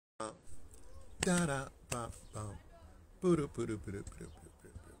Da da ba bum. Boo doo boo doo boo doo boo doo boo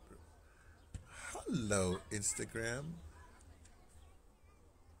doo boo doo. Hello, Instagram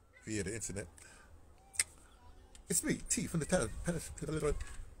via the internet. It's me, T from the title.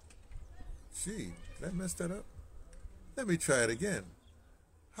 Gee, did I mess that up? Let me try it again.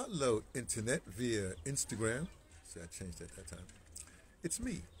 Hello, internet via Instagram. See, I changed that time. It's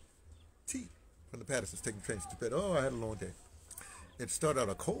me, T from the Pattersons, taking trains to bed. Oh, I had a long day. It started out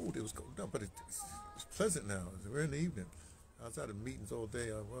a cold. It was cold, no, but it's pleasant now. We're in the evening. I was out of meetings all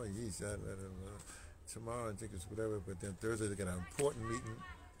day. Well, geez, tomorrow I think it's whatever. But then Thursday they got an important meeting,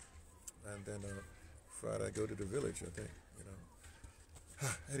 and then Friday I go to the village. I think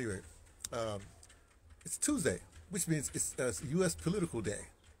anyway, um, it's Tuesday, which means it's U.S. political day.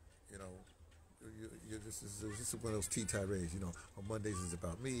 You know, this is one of those tea tirades. On Mondays is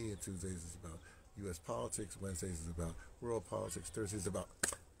about me, and Tuesdays is about U.S. politics. Wednesdays is about world politics. Thursdays is about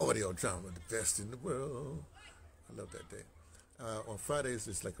audio drama, the best in the world. I love that day. On Fridays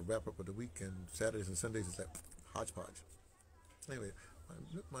it's like a wrap up of the week, and Saturdays and Sundays is like hodgepodge. Anyway,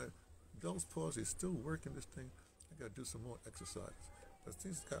 my Bell's palsy is still working this thing. I gotta do some more exercise. But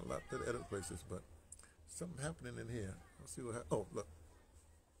things got a lot better at other places, but something happening in here. Let's see what happens. Oh, look.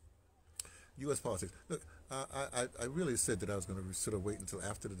 U.S. politics. Look, I really said that I was going to sort of wait until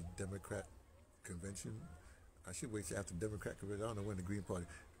after the Democrat convention. I should wait till after the Democrat convention. I don't know when the Green Party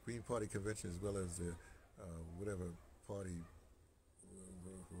convention, as well as the whatever party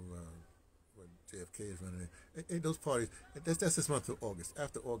what JFK is running in those parties. That's this month of August.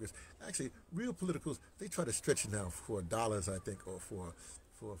 After August, actually, real politicals, they try to stretch it now for dollars, I think, or for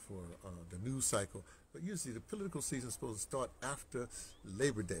the news cycle. But usually, the political season is supposed to start after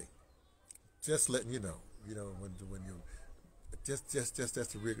Labor Day. Just letting you know, when you just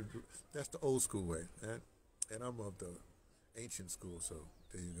that's the old school way, and I'm of the ancient school, so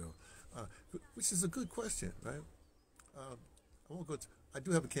there you go. Which is a good question, right? I won't go. I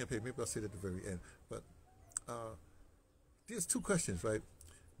do have a campaign. Maybe I'll say that at the very end. But there's two questions, right?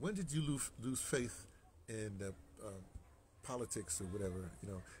 When did you lose faith in politics or whatever,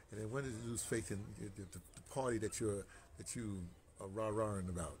 and then when did you lose faith in the party that you are rah-rahing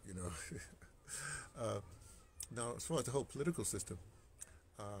about, Now, as far as the whole political system,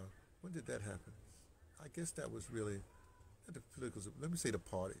 when did that happen? I guess that was really the political. Let me say the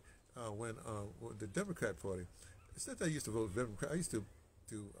party. When the Democrat Party, it's not that I used to vote Democrat. I used to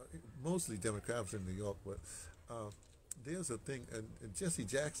do mostly Democrat. I was in New York, but there's a thing in Jesse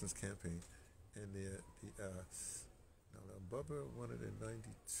Jackson's campaign, and Bubba won it in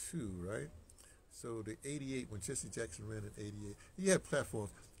 '92, right? So the '88, when Jesse Jackson ran in '88, he had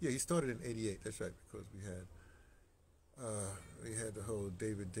platforms. Yeah, he started in '88. That's right, because we had the whole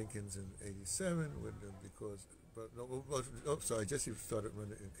David Dinkins in '87 with them because. But no, sorry, Jesse started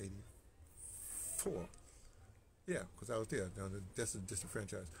running in '84. Yeah, because I was there. Now that's just a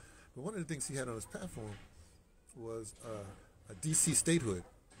franchise. But one of the things he had on his platform was a DC statehood,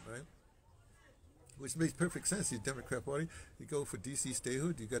 right? Which makes perfect sense. He's Democrat Party. You go for DC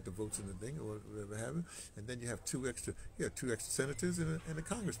statehood. You got the votes in the thing or whatever have you, and then you have two extra senators and a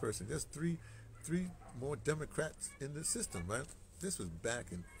congressperson. That's three more Democrats in the system, right? This was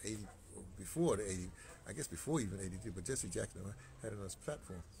back in '80, before the '80, I guess before even '82. But Jesse Jackson had it on his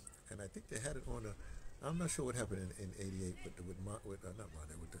platform, and I think they had it on a. I'm not sure what happened in '88 with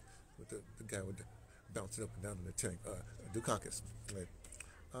the guy with the bouncing up and down in the tank, Dukakis, right?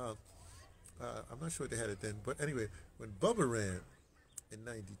 I'm not sure they had it then, but anyway, when Bubba ran in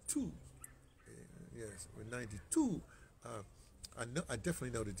 '92, yes, in '92, I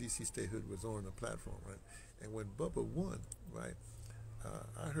definitely know the DC statehood was on the platform, right? And when Bubba won, right,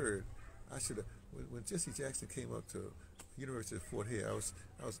 I should have when Jesse Jackson came up to University of Fort Hare, I was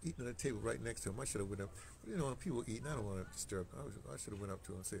eating at a table right next to him. I should have went up. When people eating, I don't want to disturb them. I should have went up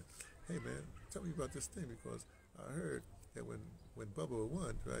to him and said, "Hey man, tell me about this thing because I heard that when Bubba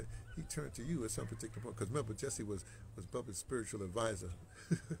won, right, he turned to you at some particular point. Because remember, Jesse was Bubba's spiritual advisor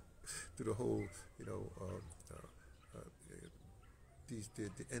through the whole, the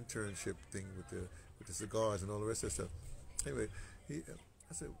internship thing with the cigars and all the rest of that stuff. Anyway,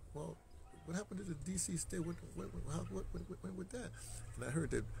 I said, well, what happened to the DC state? What went with that? And I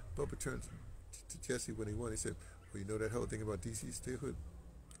heard that Bubba turned to Jesse when he won. He said, well, that whole thing about DC statehood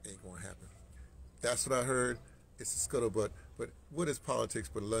ain't gonna happen. That's what I heard. It's a scuttlebutt. But what is politics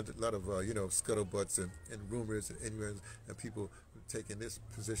but a lot of scuttlebutts and rumors and innuendos and people taking this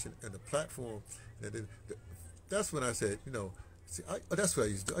position and the platform. And that's when I said, that's what I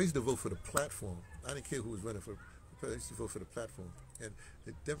used to do. I used to vote for the platform. I didn't care who was running for president. I used to vote for the platform. And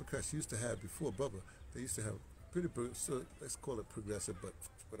the Democrats used to have, before Bubba, they used to have pretty, so let's call it progressive, but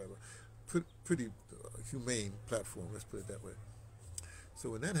whatever, pretty humane platform. Let's put it that way. So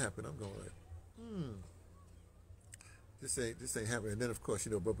when that happened, I'm going like, this ain't happening. And then of course,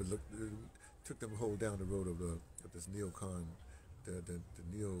 Bubba took them whole down the road of this neocon, the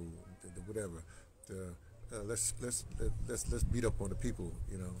neo, the whatever. Let's beat up on the people.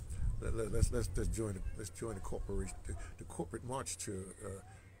 Let's join the corporation, the corporate march to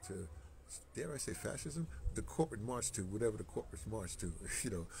dare I say fascism? The corporate march to whatever the corporates march to.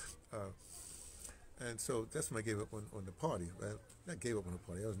 And so that's when I gave up on the party. Right? Not gave up on the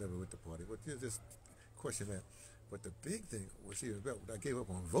party. I was never with the party, but just question that. But the big thing was even better. What I gave up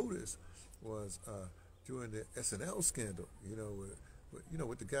on voters was during the SNL scandal.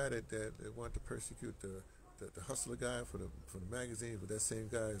 With the guy that wanted to persecute the hustler guy for the magazine, but that same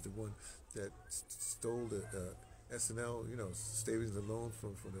guy is the one that stole the SNL, savings and loans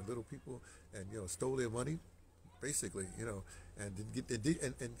from the little people, and stole their money, basically, and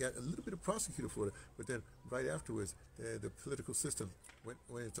got a little bit of prosecutor for it. But then right afterwards, the political system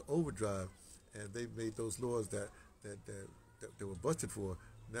went into overdrive, and they made those laws that they were busted for.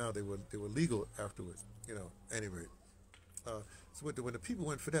 Now they were legal afterwards. Anyway, so when the people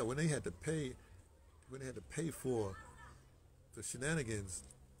went for that, when they had to pay for the shenanigans,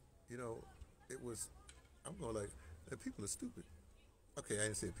 it was. I'm going like, the people are stupid. Okay, I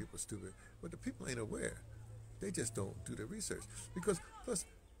didn't say people are stupid, but the people ain't aware. They just don't do the research. Because plus,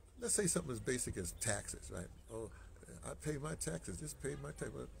 let's say something as basic as taxes, right? Oh, I pay my taxes. Just pay my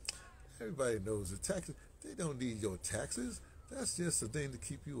taxes. Everybody knows the taxes. They don't need your taxes. That's just a thing to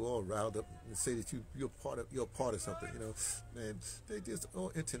keep you all riled up and say that you're part of something. Man, they just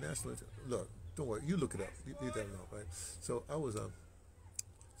all international. Look, don't worry. You look it up. You leave that alone, right? So I was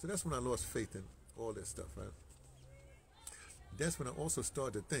so that's when I lost faith in all this stuff, right? That's when I also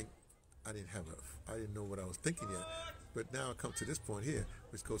started to think I didn't know what I was thinking yet. But now I come to this point here,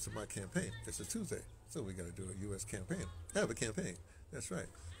 which goes to my campaign. It's a Tuesday, so we got to do a U.S. campaign. I have a campaign. That's right.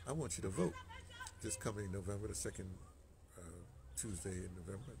 I want you to vote this coming November, the second Tuesday in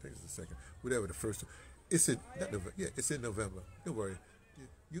November. I think it's the second, whatever the first. It's in not November. Yeah, it's in November. Don't worry.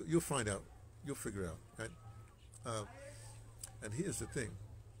 You'll find out. You'll figure out, right? And here's the thing.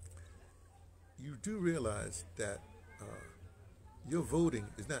 You do realize that your voting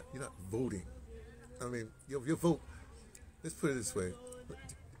is not. You're not voting. I mean, your vote. Let's put it this way.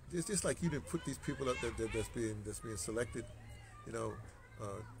 It's just like you didn't put these people up that's being selected,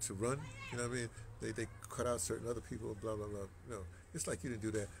 to run. You know what I mean? They cut out certain other people. Blah blah blah. It's like you didn't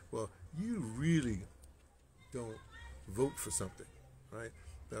do that. Well, you really don't vote for something, right?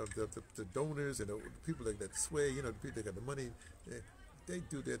 The donors and the people that sway, the people that got the money, they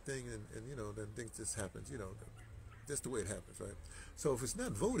do their thing, and then things just happens. That's the way it happens, right? So if it's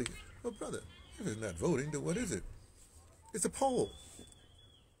not voting, well, brother, if it's not voting, then what is it? It's a poll.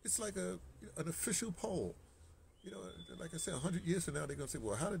 It's like an official poll. Like I said, 100 years from now, they're gonna say,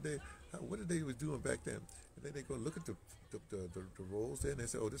 well, what did they was doing back then? And then they're gonna look at the rolls there, and they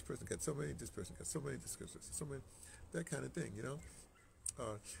say, oh, this person got so many, this person got so many, this person got so many, that kind of thing,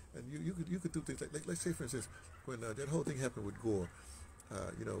 And you could do things like say for instance, when that whole thing happened with Gore.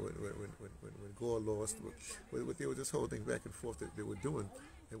 When Gore lost, there was this whole thing back and forth that they were doing,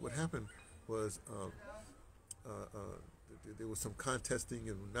 and what happened was there was some contesting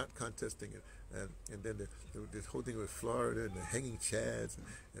and not contesting, and then this whole thing with Florida and the hanging chads,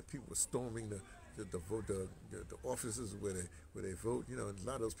 and people were storming the offices where they vote, and a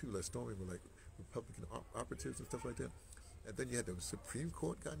lot of those people that storming were like Republican operatives and stuff like that, and then you had the Supreme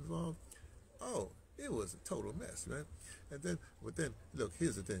Court got involved. Oh, it was a total mess, right? But then, look,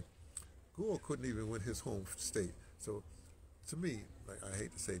 here's the thing. Gore couldn't even win his home state. So, to me, like I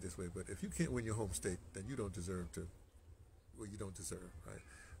hate to say it this way, but if you can't win your home state, then you don't deserve to. Well, you don't deserve, right?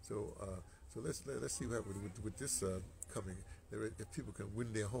 So let's see what happens with this coming. If people can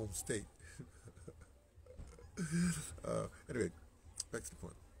win their home state. Anyway, back to the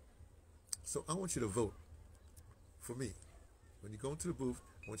point. So I want you to vote for me. When you go into the booth,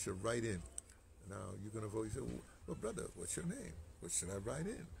 I want you to write in. Now you're going to vote. You say, well, brother, what's your name? What should I write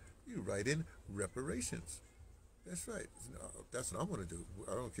in? You write in reparations. That's right. That's what I'm going to do.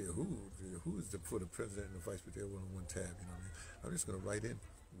 I don't care who's for the president and the vice president on one tab. You know what I mean? I'm just going to write in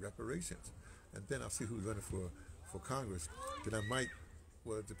reparations, and then I'll see who's running for Congress. Then I might, I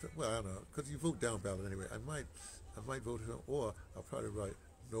don't know, because you vote down ballot anyway. I might vote for him, or I'll probably write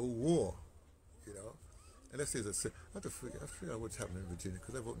no war. And let's say I have to figure out what's happening in Virginia,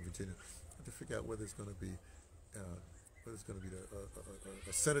 because I vote in Virginia. I have to figure out whether it's going to be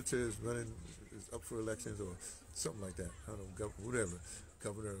the senators running is up for elections or something like that. I don't know, whatever,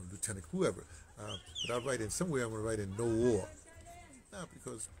 governor, lieutenant, whoever. But I'll write in somewhere. I'm going to write in no war. Not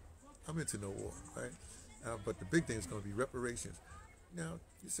because I'm into no war, right? But the big thing is going to be reparations. Now,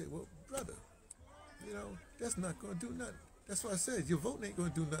 you say, well, brother, that's not going to do nothing. That's why I said your vote ain't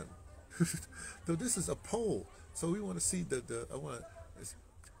going to do nothing. So this is a poll. So we want to see I want to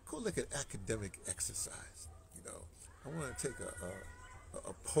go like an academic exercise. I want to take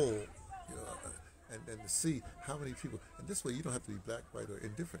a poll, and to see how many people. And this way, you don't have to be black, white, or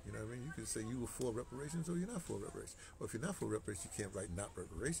indifferent. You know what I mean? You can say you were for reparations or you're not for reparations. Well, if you're not for reparations, you can't write not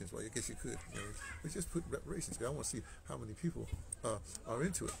reparations. Well, I guess you could. But just put reparations. I want to see how many people are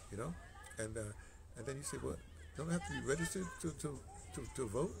into it. And then you say, well, don't I have to be registered to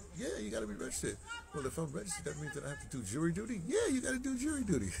vote? Yeah, you got to be registered. Well, if I'm registered, that means that I have to do jury duty? Yeah, you got to do jury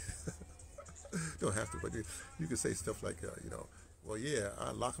duty. Don't have to, but you can say stuff like, well, yeah,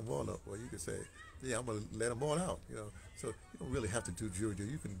 I lock them all up. Or you can say, yeah, I'm going to let them all out, So you don't really have to do jury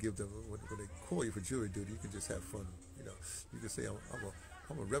duty. You can give them, when they call you for jury duty, you can just have fun, You can say,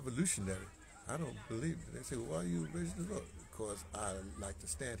 I'm a revolutionary. I don't believe it. They say, well, why are you registered to vote? Because I like to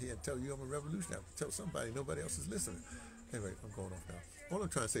stand here and tell you I'm a revolutionary. Tell somebody, nobody else is listening. Anyway, I'm going off now. All I'm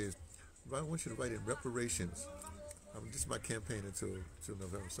trying to say is, I want you to write in reparations. This is my campaign until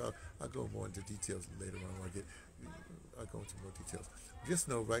November, so I'll go more into details later on. I'll go into more details. Just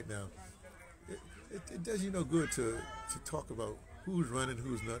know right now, it does you no good to talk about who's running,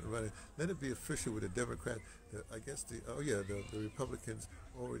 who's not running. Let it be official with the Democrats. I guess the Republicans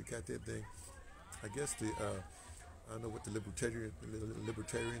already got their thing. I guess I don't know what the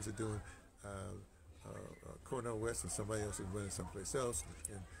libertarians are doing. Cornel West and somebody else is running someplace else,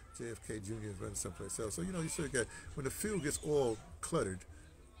 and JFK Jr. is running someplace else. So you sort of got, when the field gets all cluttered,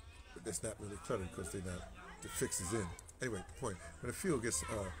 but that's not really cluttered because the fix is in. Anyway, the point, when the field gets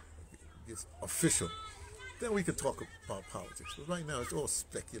official, then we can talk about politics. But right now, it's all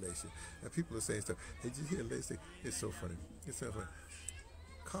speculation, and people are saying stuff. Hey, did you hear the latest thing? It's so funny. It's so funny.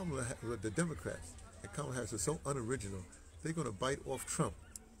 The Democrats and Kamala Harris are so unoriginal. They're going to bite off Trump.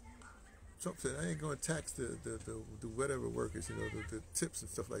 Trump said, I ain't going to tax the whatever workers, the tips and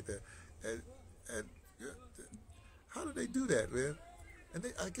stuff like that. And how do they do that, man? And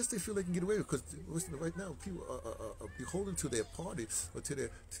I guess they feel they can get away with it because right now people are beholden to their party or to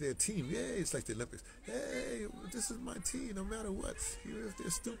their team. Yeah, it's like the Olympics. Hey, this is my team no matter what. Even if they're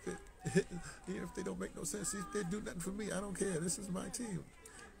stupid, even if they don't make no sense, if they do nothing for me, I don't care. This is my team.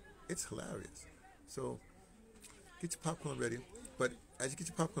 It's hilarious. So get your popcorn ready. But as you get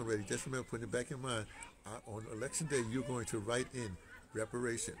your popcorn ready, just remember, putting it back in mind, on Election Day, you're going to write in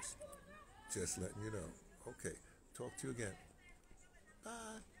reparations. Just letting you know. Okay, talk to you again.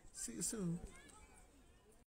 Bye. See you soon.